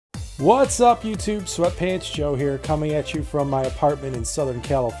What's up, YouTube? Sweatpants Joe here, coming at you from my apartment in Southern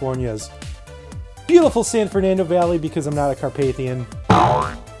California's beautiful San Fernando Valley, because I'm not a Carpathian.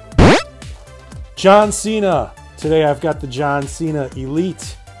 John Cena. Today I've got the John Cena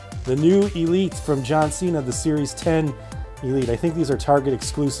Elite. The new Elite from John Cena, the Series 10 Elite. I think these are Target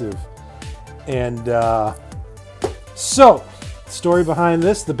exclusive. And so, story behind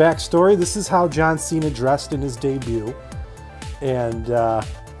this, the backstory. This is how John Cena dressed in his debut. And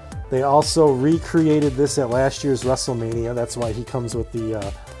they also recreated this at last year's WrestleMania. That's why he comes with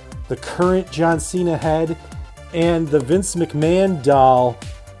the current John Cena head and the Vince McMahon doll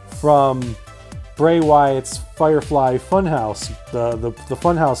from Bray Wyatt's Firefly Funhouse, the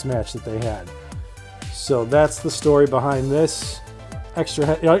Funhouse match that they had. So that's the story behind this. Extra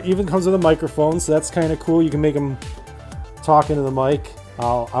head, it even comes with a microphone, so that's kind of cool. You can make him talk into the mic.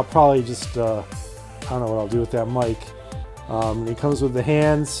 I'll probably just I don't know what I'll do with that mic. It comes with the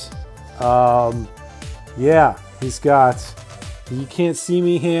hands. Yeah, he's got, you can't see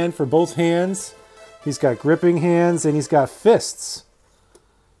me hand for both hands. He's got gripping hands and he's got fists.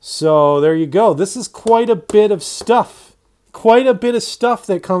 So there you go. This is quite a bit of stuff. Quite a bit of stuff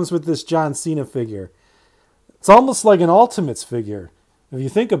that comes with this John Cena figure. It's almost like an Ultimates figure, if you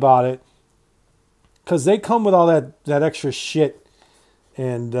think about it. Because they come with all that extra shit.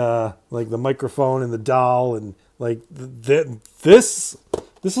 And like the microphone and the doll and like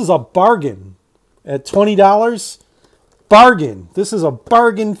this is a bargain. At $20, bargain. This is a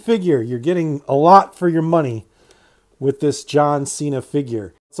bargain figure. You're getting a lot for your money with this John Cena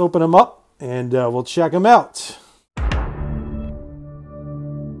figure. Let's open them up and we'll check them out.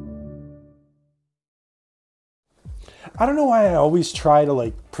 I don't know why I always try to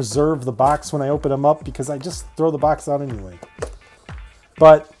like preserve the box when I open them up, because I just throw the box out anyway.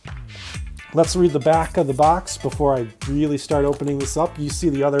 But let's read the back of the box before I really start opening this up. You see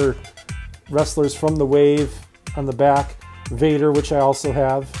the other wrestlers from the Wave on the back. Vader, which I also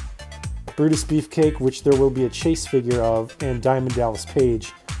have. Brutus Beefcake, which there will be a chase figure of. And Diamond Dallas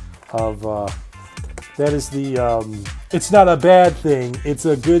Page of... that is the... it's not a bad thing, it's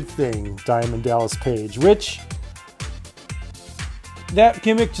a good thing, Diamond Dallas Page. Which... that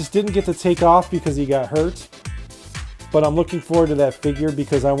gimmick just didn't get to take off because he got hurt. But I'm looking forward to that figure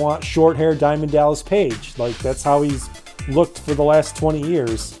because I want short hair Diamond Dallas Page. Like, that's how he's looked for the last 20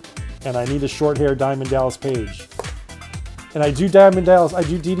 years. And I need a short hair Diamond Dallas Page. And I do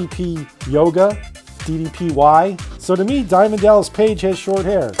DDP Yoga, DDPY. So to me, Diamond Dallas Page has short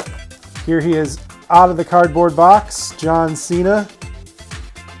hair. Here he is out of the cardboard box, John Cena.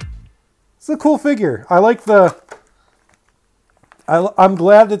 It's a cool figure. I like the... I'm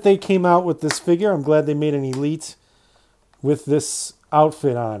glad that they came out with this figure. I'm glad they made an Elite with this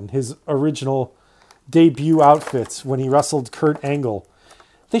outfit on, his original debut outfits when he wrestled Kurt Angle.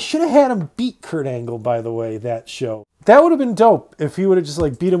 They should have had him beat Kurt Angle, by the way, that show. That would have been dope if he would have just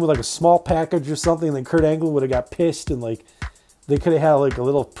like beat him with like a small package or something, and then Kurt Angle would have got pissed and like they could have had like a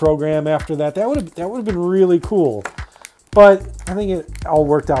little program after that. That would have been really cool. But I think it all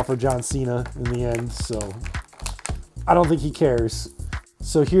worked out for John Cena in the end, so I don't think he cares.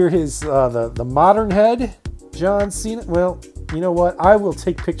 So here is the modern head. John Cena. Well, you know what? I will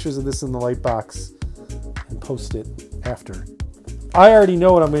take pictures of this in the light box and post it after. I already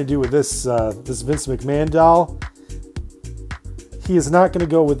know what I'm going to do with this this Vince McMahon doll. He is not going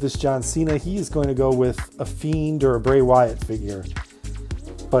to go with this John Cena. He is going to go with a Fiend or a Bray Wyatt figure.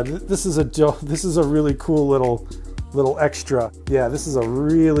 But this is a really cool little extra. Yeah, this is a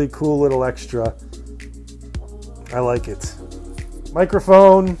really cool little extra. I like it.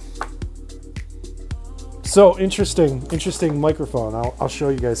 Microphone. So interesting microphone. I'll show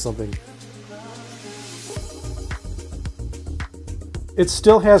you guys something. It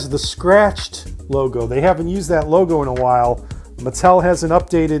still has the scratched logo. They haven't used that logo in a while. Mattel hasn't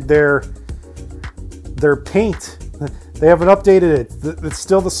updated their paint. They haven't updated it. It's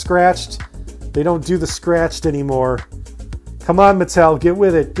still the scratched. They don't do the scratched anymore. Come on, Mattel, get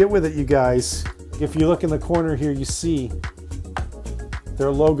with it. Get with it, you guys. If you look in the corner here, you see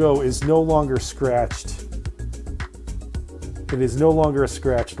their logo is no longer scratched. It is no longer a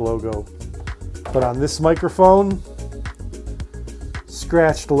scratched logo. But on this microphone,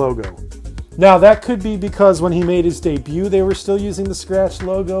 scratched logo. Now that could be because when he made his debut, they were still using the scratched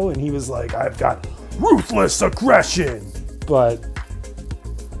logo and he was like, I've got ruthless aggression. But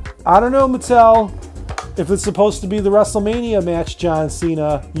I don't know, Mattel. If it's supposed to be the WrestleMania match, John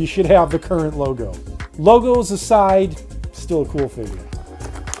Cena, you should have the current logo. Logos aside, still a cool figure.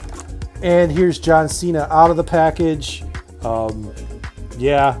 And here's John Cena out of the package.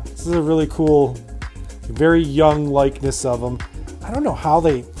 Yeah, this is a really cool, very young likeness of him. I don't know how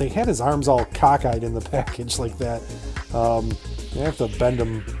they had his arms all cockeyed in the package like that. You have to bend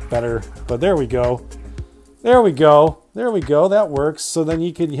them better, but there we go. There we go. There we go. That works. So then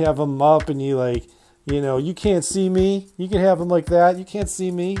you can have them up and you like, you know, you can't see me. You can have them like that. You can't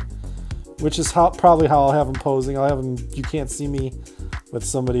see me, which is probably how I'll have them posing. I'll have them, you can't see me, with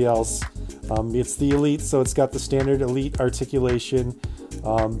somebody else. It's the Elite, so it's got the standard Elite articulation,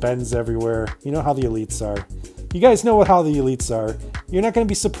 bends everywhere. You know how the Elites are. You guys know how the Elites are. You're not going to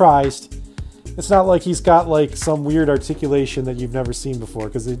be surprised. It's not like he's got like some weird articulation that you've never seen before,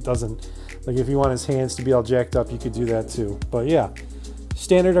 because it doesn't. Like if you want his hands to be all jacked up, you could do that too. But yeah,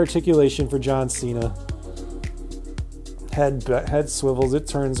 standard articulation for John Cena. Head swivels, it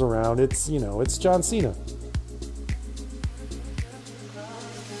turns around. It's, you know, it's John Cena.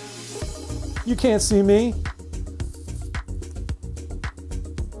 You can't see me.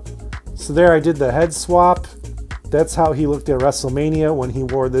 So there I did the head swap. That's how he looked at WrestleMania when he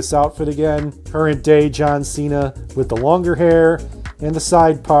wore this outfit again. Current day John Cena with the longer hair and the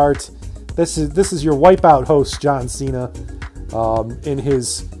side part. This is your Wipeout host John Cena in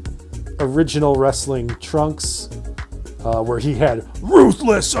his original wrestling trunks, where he had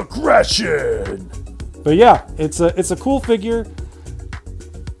ruthless aggression. But yeah, it's a cool figure.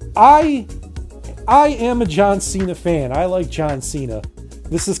 I am a John Cena fan. I like John Cena.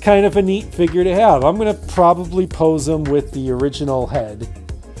 This is kind of a neat figure to have. I'm going to probably pose him with the original head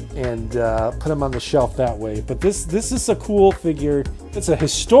and put him on the shelf that way. But this is a cool figure. It's a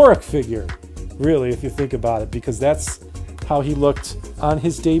historic figure, really, if you think about it, because that's how he looked on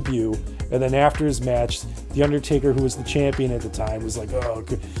his debut. And then after his match, The Undertaker, who was the champion at the time, was like, oh,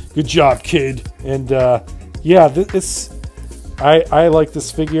 good job, kid. And yeah, I like this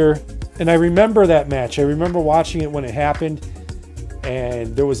figure. And I remember that match. I remember watching it when it happened.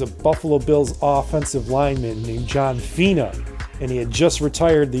 And there was a Buffalo Bills offensive lineman named John Cena, and he had just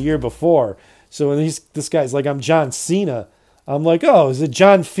retired the year before. So when this guy's like, I'm John Cena, I'm like, oh, is it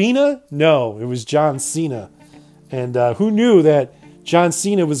John Cena? No, it was John Cena. And who knew that John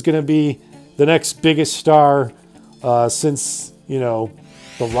Cena was going to be the next biggest star since, you know,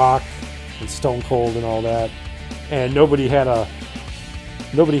 The Rock and Stone Cold and all that. And nobody had a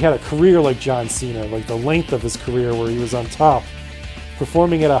career like John Cena, like the length of his career where he was on top,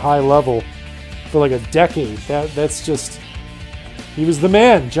 performing at a high level for like a decade. That's just, he was the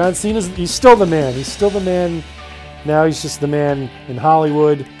man. John he's still the man. He's still the man. Now he's just the man in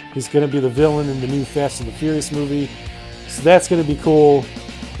Hollywood. He's going to be the villain in the new Fast and the Furious movie. So that's going to be cool.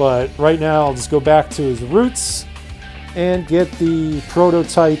 But right now I'll just go back to his roots and get the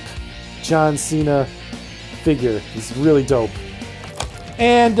prototype John Cena figure. He's really dope.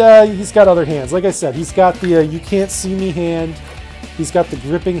 And he's got other hands. Like I said, he's got the you can't see me hand. He's got the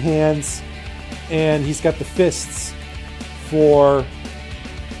gripping hands, and he's got the fists for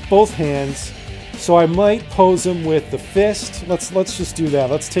both hands. So I might pose him with the fist. Let's just do that.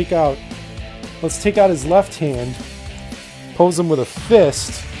 Let's take out his left hand, pose him with a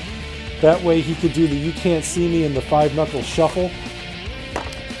fist. That way he could do the you can't see me and the 5-knuckle shuffle.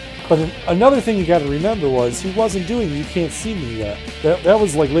 But another thing you got to remember was he wasn't doing you can't see me yet. That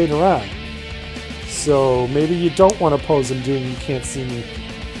was like later on. So maybe you don't want to pose him doing you can't see me.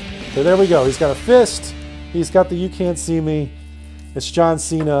 But there we go. He's got a fist. He's got the you can't see me. It's John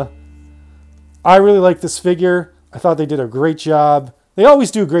Cena. I really like this figure. I thought they did a great job. They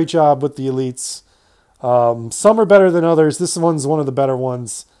always do a great job with the Elites. Some are better than others. This one's one of the better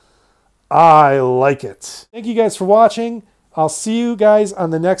ones. I like it. Thank you guys for watching. I'll see you guys on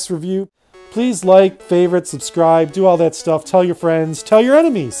the next review. Please like, favorite, subscribe, do all that stuff. Tell your friends, tell your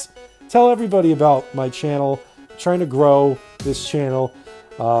enemies. Tell everybody about my channel. I'm trying to grow this channel.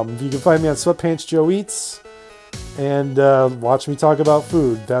 You can find me on Sweatpants Joe Eats and watch me talk about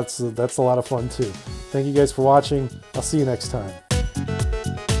food. That's a lot of fun too. Thank you guys for watching. I'll see you next time.